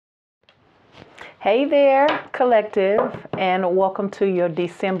Hey there, collective, and welcome to your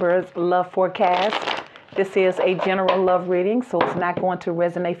December love forecast. This is a general love reading, so it's not going to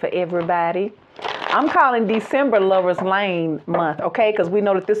resonate for everybody. I'm calling December Lover's Lane month, okay? Because we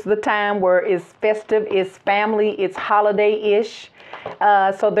know that this is the time where it's festive, it's family, it's holiday-ish.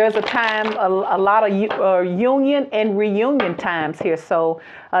 So there's a time, a lot of union and reunion times here. So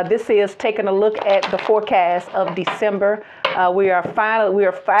this is taking a look at the forecast of December. We are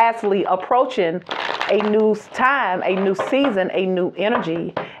fastly approaching a new time, a new season, a new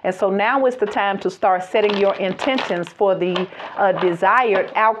energy. And so now is the time to start setting your intentions for the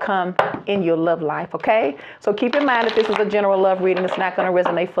desired outcome in your love life, okay? So keep in mind that this is a general love reading. It's not going to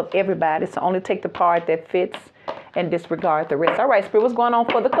resonate for everybody. So only take the part that fits and disregard the rest. All right, Spirit, what's going on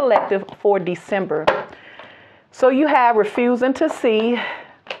for the collective for December? So you have refusing to see,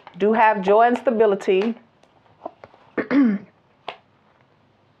 do have joy and stability.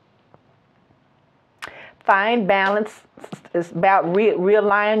 Find balance. It's about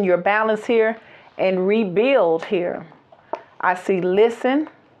realign your balance here and rebuild here. I see listen.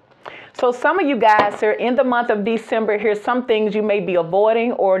 So some of you guys are in the month of December here, some things you may be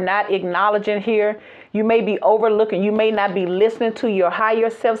avoiding or not acknowledging here. You may be overlooking. You may not be listening to your higher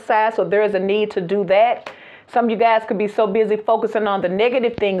self side. So there is a need to do that. Some of you guys could be so busy focusing on the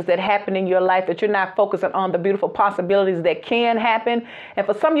negative things that happen in your life that you're not focusing on the beautiful possibilities that can happen. And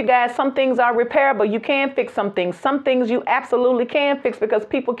for some of you guys, some things are repairable. You can fix some things. Some things you absolutely can fix because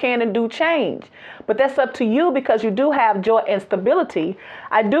people can and do change. But that's up to you because you do have joy and stability.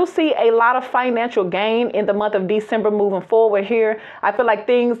 I do see a lot of financial gain in the month of December moving forward here. I feel like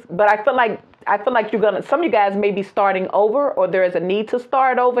some of you guys may be starting over, or there is a need to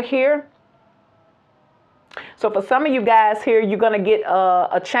start over here. So for some of you guys here, you're going to get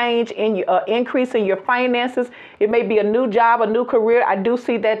a change in your increase in your finances. It may be a new job, a new career. I do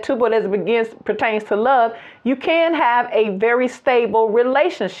see that too, but as it pertains to love, you can have a very stable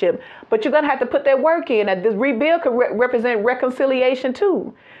relationship, but you're going to have to put that work in. And this rebuild could represent reconciliation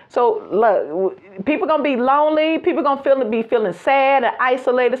too. So look, people going to be lonely. People going to be feeling sad and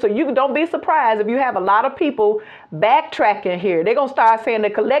isolated. So you don't be surprised if you have a lot of people backtracking here. They're going to start saying the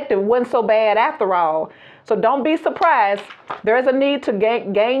collective wasn't so bad after all. So don't be surprised. There is a need to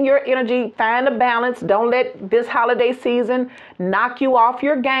gain your energy, find a balance. Don't let this holiday season knock you off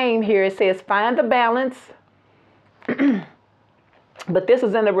your game here. It says find the balance. But this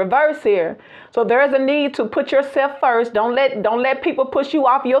is in the reverse here. So there is a need to put yourself first. Don't let people push you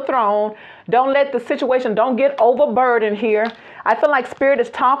off your throne. Don't let the situation, don't get overburdened here. I feel like Spirit is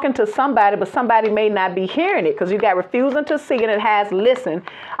talking to somebody, but somebody may not be hearing it because you got refusing to see and it has listen.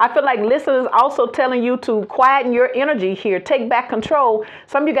 I feel like listen is also telling you to quieten your energy here. Take back control.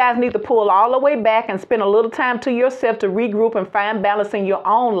 Some of you guys need to pull all the way back and spend a little time to yourself to regroup and find balance in your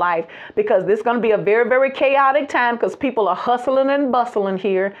own life, because this is going to be a very, very chaotic time because people are hustling and bustling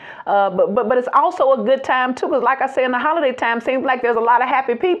here. But it's also a good time too, because like I said, in the holiday time, seems like there's a lot of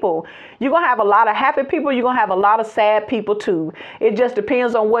happy people. You're going to have a lot of happy people. You're going to have a lot of sad people too. It just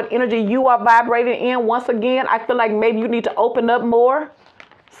depends on what energy you are vibrating in. Once again, I feel like maybe you need to open up more.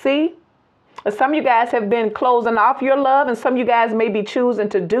 See? Some of you guys have been closing off your love, and some of you guys may be choosing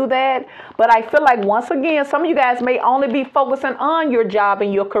to do that. But I feel like once again, some of you guys may only be focusing on your job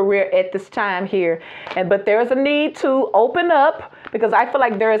and your career at this time here. But there is a need to open up, because I feel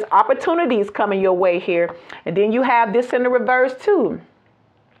like there is opportunities coming your way here. And then you have this in the reverse too.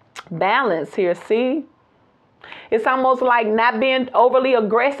 Balance here, see? It's almost like not being overly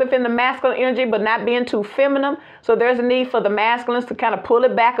aggressive in the masculine energy, but not being too feminine. So there's a need for the masculines to kind of pull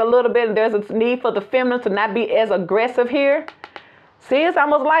it back a little bit. And there's a need for the feminines to not be as aggressive here. See, it's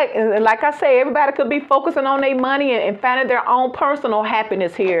almost like I say, everybody could be focusing on their money and finding their own personal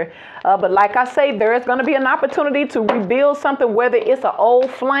happiness here. But like I say, there is going to be an opportunity to rebuild something, whether it's an old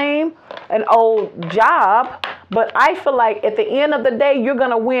flame, an old job. But I feel like at the end of the day, you're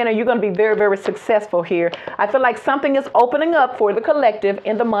going to win and you're going to be very, very successful here. I feel like something is opening up for the collective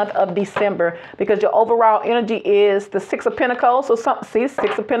in the month of December, because your overall energy is the Six of Pentacles. So see,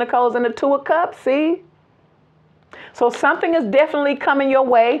 Six of Pentacles and the Two of Cups, see? So something is definitely coming your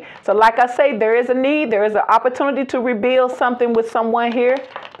way. So like I say, there is a need. There is an opportunity to rebuild something with someone here.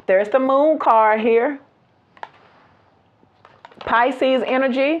 There's the Moon card here. Pisces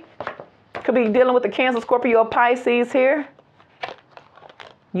energy. Could be dealing with the Cancer, Scorpio, or Pisces here.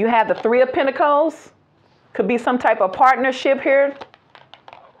 You have the Three of Pentacles. Could be some type of partnership here.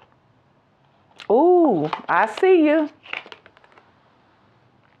 Ooh, I see you.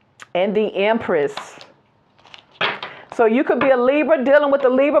 And the Empress. So you could be a Libra dealing with the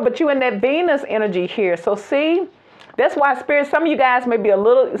Libra, but you in that Venus energy here. So see, That's why Spirit, some of you guys may be a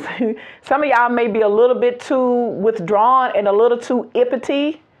little, some of y'all may be a little bit too withdrawn and a little too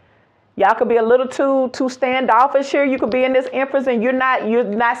ippity. Y'all could be a little too standoffish here. You could be in this Empress and you're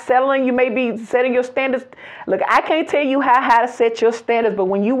not settling. You may be setting your standards. Look, I can't tell you how to set your standards, but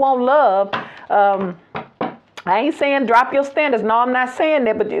when you want love, I ain't saying drop your standards. No, I'm not saying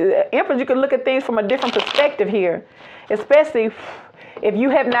that. But Empress, you can look at things from a different perspective here, especially if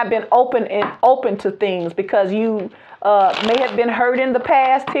you have not been open to things because you may have been hurt in the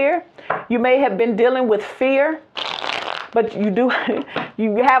past here. You may have been dealing with fear. But you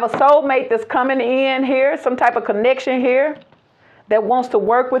have a soulmate that's coming in here, some type of connection here that wants to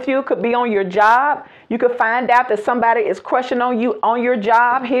work with you. Could be on your job. You could find out that somebody is crushing on you on your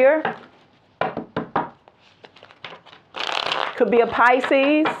job here. Could be a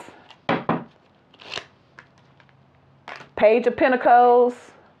Pisces. Page of Pentacles.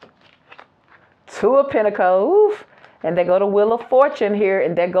 Two of Pentacles. And they go to Wheel of Fortune here,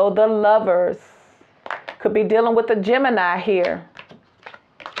 and there go the Lovers. Could be dealing with a Gemini here.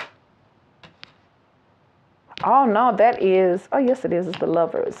 Oh, no, that is, oh, yes, it is. It's the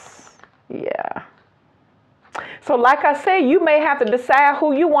Lovers. Yeah. So like I said, you may have to decide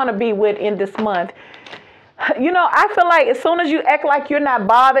who you want to be with in this month. You know, I feel like as soon as you act like you're not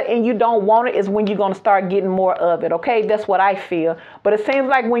bothered and you don't want it is when you're going to start getting more of it, okay? That's what I feel. But it seems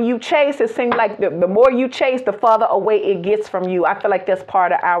like when you chase, it seems like the more you chase, the farther away it gets from you. I feel like that's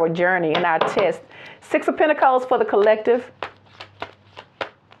part of our journey and our test. Six of Pentacles for the collective.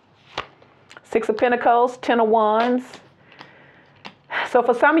 Six of Pentacles, Ten of Wands. So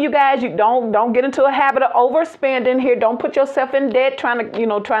for some of you guys, you don't get into a habit of overspending here. Don't put yourself in debt trying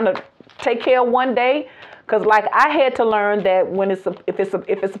to take care of one day. Because like I had to learn that when if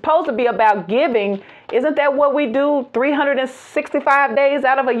it's supposed to be about giving, isn't that what we do 365 days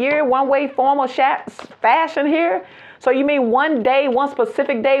out of a year, one way, form, or fashion here? So you mean one day, one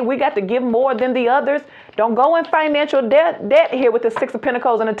specific day, we got to give more than the others? Don't go in financial debt here with the Six of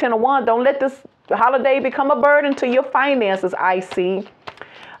Pentacles and the Ten of Wands. Don't let this holiday become a burden to your finances, I see.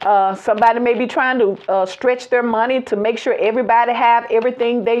 Somebody may be trying to stretch their money to make sure everybody have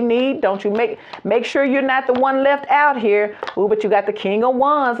everything they need. Don't you make sure you're not the one left out here. Ooh, but you got the King of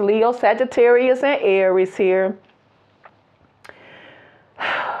Wands, Leo, Sagittarius, and Aries here.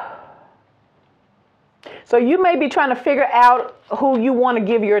 So you may be trying to figure out who you want to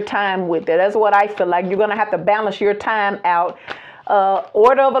give your time with. That's what I feel like. You're going to have to balance your time out.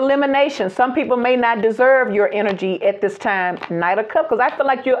 Order of elimination. Some people may not deserve your energy at this time. Knight of Cups, because I feel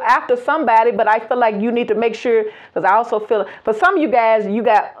like you're after somebody, but I feel like you need to make sure, because I also feel, for some of you guys, you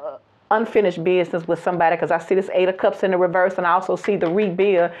got unfinished business with somebody, because I see this Eight of Cups in the reverse, and I also see the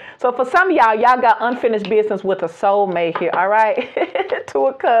rebuild. So for some of y'all got unfinished business with a soulmate here, all right? Two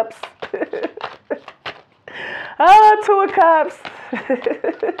of Cups. Oh, Two of Cups.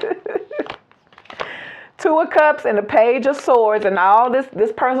 Two of Cups and the Page of Swords, and all this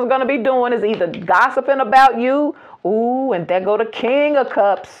person's going to be doing is either gossiping about you, ooh, and there go the King of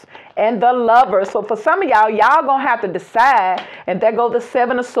Cups and the Lover. So for some of y'all going to have to decide, and there go the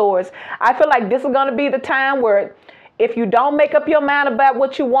Seven of Swords. I feel like this is going to be the time where if you don't make up your mind about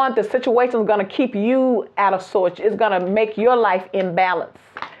what you want, the situation is going to keep you out of sorts. It's going to make your life imbalanced.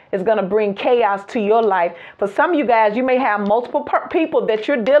 It's going to bring chaos to your life. For some of you guys, you may have multiple people that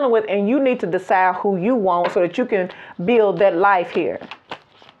you're dealing with, and you need to decide who you want so that you can build that life here.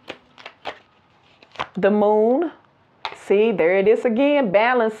 The Moon. See, there it is again.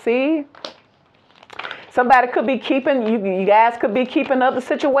 Balance, see? Somebody could be keeping, you guys could be keeping other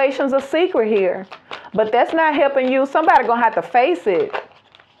situations a secret here. But that's not helping you. Somebody going to have to face it.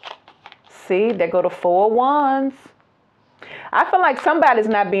 See, there go the Four of Wands. I feel like somebody's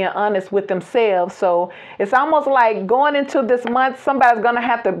not being honest with themselves. So it's almost like going into this month, somebody's going to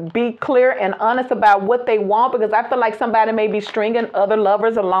have to be clear and honest about what they want, because I feel like somebody may be stringing other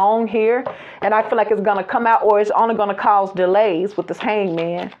lovers along here. And I feel like it's going to come out, or it's only going to cause delays with this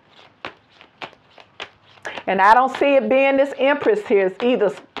Hangman. And I don't see it being this Empress here. It's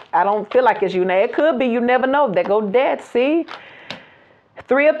either, I don't feel like it's you now. It could be, you never know. There go Death, see?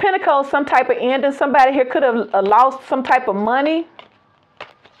 Three of Pentacles, some type of ending. Somebody here could have lost some type of money.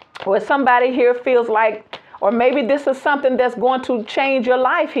 Or somebody here feels like, or maybe this is something that's going to change your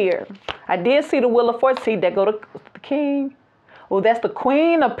life here. I did see the Wheel of Fortune. See, there go the King. Oh, that's the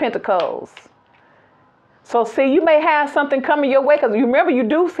Queen of Pentacles. So see, you may have something coming your way, because you remember you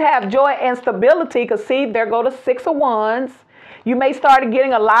do have joy and stability, because see, there go the Six of Wands. You may start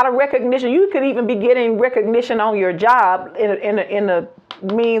getting a lot of recognition. You could even be getting recognition on your job in a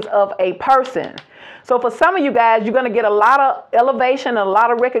means of a person. So for some of you guys, you're going to get a lot of elevation and a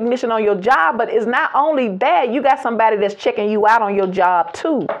lot of recognition on your job. But it's not only that, you got somebody that's checking you out on your job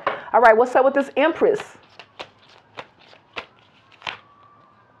too. All right, what's up with this Empress?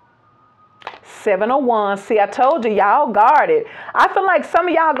 701. See, I told you, y'all guarded. I feel like some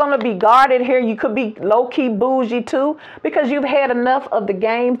of y'all going to be guarded here. You could be low-key bougie too, because you've had enough of the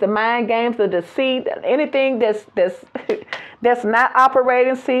games, the mind games, the deceit, anything that's that's not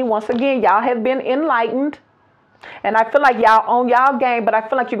operating. See, once again, y'all have been enlightened. And I feel like y'all on y'all game, but I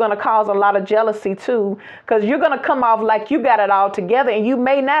feel like you're going to cause a lot of jealousy too, because you're going to come off like you got it all together, and you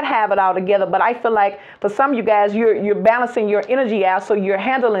may not have it all together. But I feel like for some of you guys, you're balancing your energy out, so you're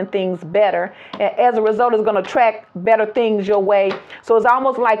handling things better. And as a result, it's going to attract better things your way. So it's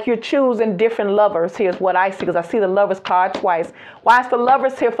almost like you're choosing different lovers. Here's what I see, because I see the Lovers card twice. Why is the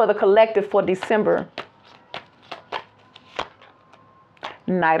Lovers here for the collective for December?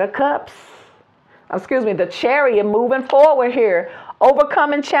 Knight of Cups. Excuse me, the Chariot, moving forward here,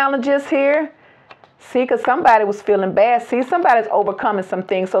 overcoming challenges here. See, because somebody was feeling bad. See, somebody's overcoming some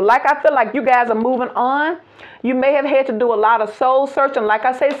things. So like I feel like you guys are moving on. You may have had to do a lot of soul searching. Like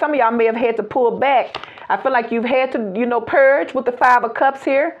I say, some of y'all may have had to pull back. I feel like you've had to, you know, purge with the Five of Cups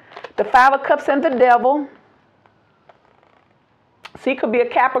here. The Five of Cups and the Devil. See, could be a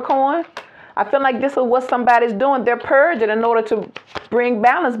Capricorn. I feel like this is what somebody's doing. They're purging in order to bring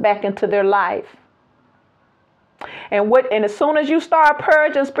balance back into their life. And as soon as you start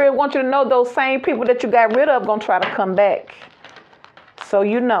purging, Spirit wants you to know those same people that you got rid of going to try to come back. So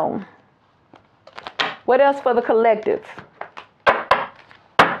you know. What else for the collective?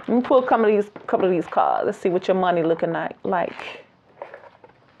 Let me pull a couple of these cards. Let's see what your money looking like.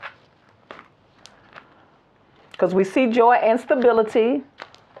 Because we see joy and stability.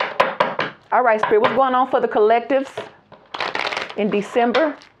 All right, Spirit, what's going on for the collectives in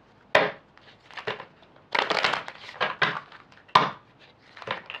December?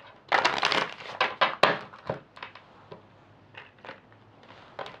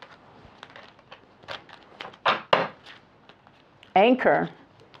 Anchor.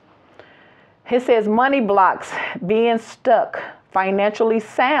 It says money blocks, being stuck, financially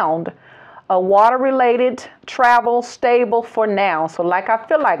sound, water related, travel, stable for now. So like I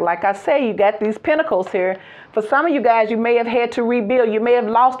feel like I say, you got these pentacles here. For some of you guys, you may have had to rebuild. You may have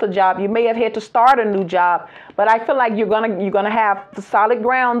lost a job. You may have had to start a new job. But I feel like you're gonna have the solid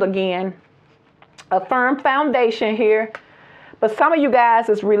ground again, a firm foundation here. But some of you guys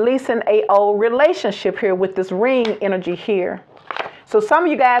is releasing a old relationship here with this ring energy here. So some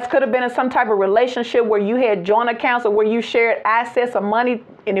of you guys could have been in some type of relationship where you had joint accounts or where you shared assets or money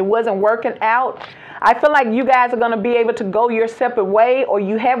and it wasn't working out. I feel like you guys are going to be able to go your separate way, or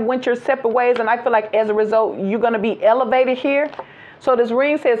you have went your separate ways. And I feel like as a result, you're going to be elevated here. So this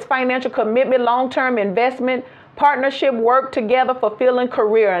ring says financial commitment, long-term investment, partnership, work together, fulfilling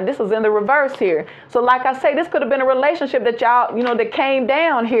career. And this is in the reverse here. So like I say, this could have been a relationship that y'all, you know, that came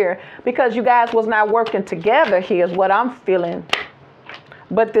down here because you guys was not working together. Here's what I'm feeling.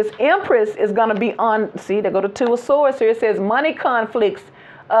 But this Empress is going to be on, see, they go to Two of Swords here. It says money conflicts,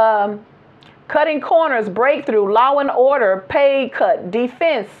 cutting corners, breakthrough, law and order, pay cut,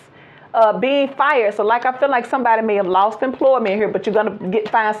 defense, being fired. So like I feel like somebody may have lost employment here, but you're going to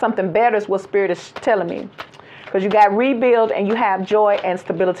find something better is what Spirit is telling me. Because you got rebuild and you have joy and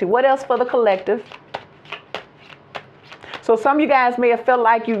stability. What else for the collective? So some of you guys may have felt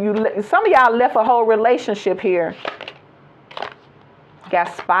like some of y'all left a whole relationship here.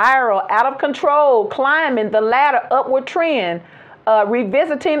 Got spiral, out of control, climbing the ladder, upward trend,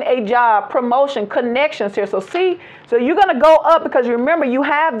 revisiting a job, promotion, connections here. So see, so you're going to go up because you remember you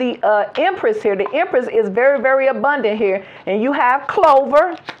have the Empress here. The Empress is very, very abundant here. And you have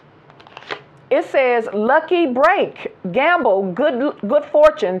Clover. It says lucky break, gamble, good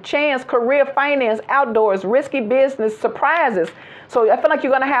fortune, chance, career, finance, outdoors, risky business, surprises. So I feel like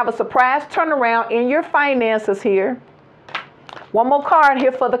you're going to have a surprise turnaround in your finances here. One more card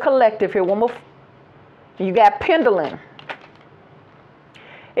here for the collective here. One more. You got Pendulum.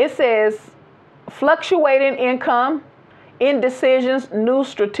 It says fluctuating income, indecisions, new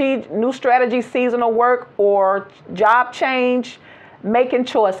strategy, seasonal work, or job change, making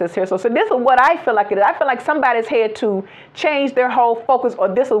choices here. So this is what I feel like it is. I feel like somebody's had to change their whole focus, or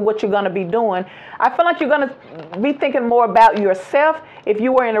this is what you're going to be doing. I feel like you're going to be thinking more about yourself. If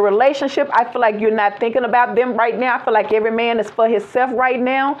you were in a relationship, I feel like you're not thinking about them right now. I feel like every man is for himself right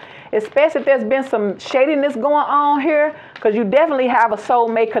now. especially if there's been some shadiness going on here, because you definitely have a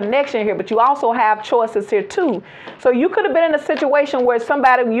soulmate connection here, but you also have choices here too. So you could have been in a situation where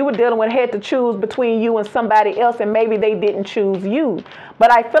somebody you were dealing with had to choose between you and somebody else, and maybe they didn't choose you.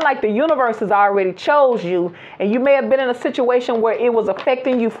 But I feel like the universe has already chose you, and you may have been in a situation where it was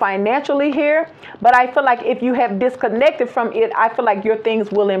affecting you financially here. But I feel like if you have disconnected from it, I feel like your things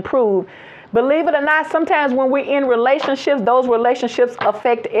will improve. Believe it or not, sometimes when we're in relationships, those relationships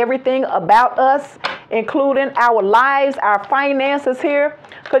affect everything about us, including our lives, our finances here.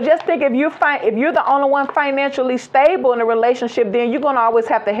 Because just think, if you're the only one financially stable in a relationship, then you're going to always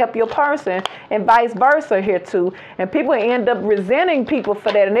have to help your person, and vice versa here too. And people end up resenting people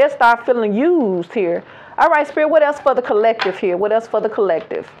for that, and they'll start feeling used here. All right, Spirit, what else for the collective here? What else for the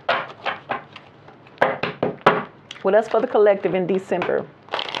collective? What else for the collective in December?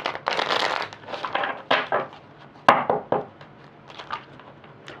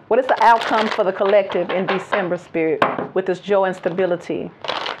 What is the outcome for the collective in December, Spirit, with this joy and stability?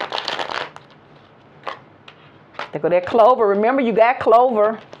 There go that Clover. Remember, you got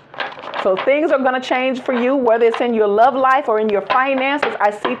Clover. So things are going to change for you, whether it's in your love life or in your finances.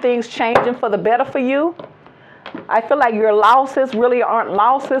 I see things changing for the better for you. I feel like your losses really aren't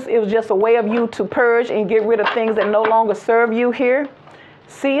losses. It was just a way of you to purge and get rid of things that no longer serve you here.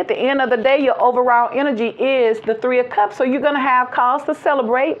 See, at the end of the day, your overall energy is the Three of Cups. So you're going to have cause to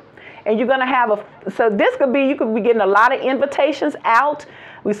celebrate. And you're going to have so this could be, you could be getting a lot of invitations out.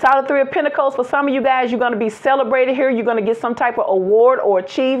 We saw the Three of Pentacles. For some of you guys, you're going to be celebrated here. You're going to get some type of award or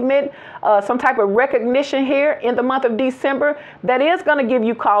achievement, some type of recognition here in the month of December that is going to give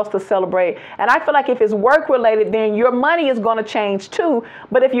you cause to celebrate. And I feel like if it's work related, then your money is going to change too.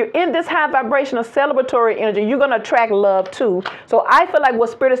 But if you're in this high vibration of celebratory energy, you're going to attract love too. So I feel like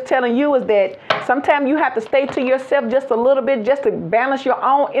what Spirit is telling you is that sometimes you have to stay to yourself just a little bit, just to balance your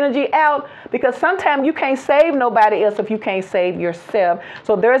own energy out, because sometimes you can't save nobody else if you can't save yourself.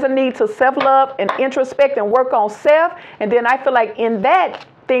 So there's a need to self-love and introspect and work on self. And then I feel like in that,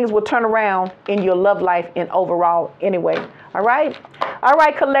 things will turn around in your love life and overall anyway. All right? All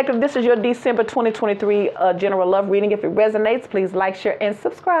right, collective, this is your December 2023 general love reading. If it resonates, please like, share, and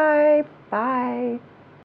subscribe. Bye.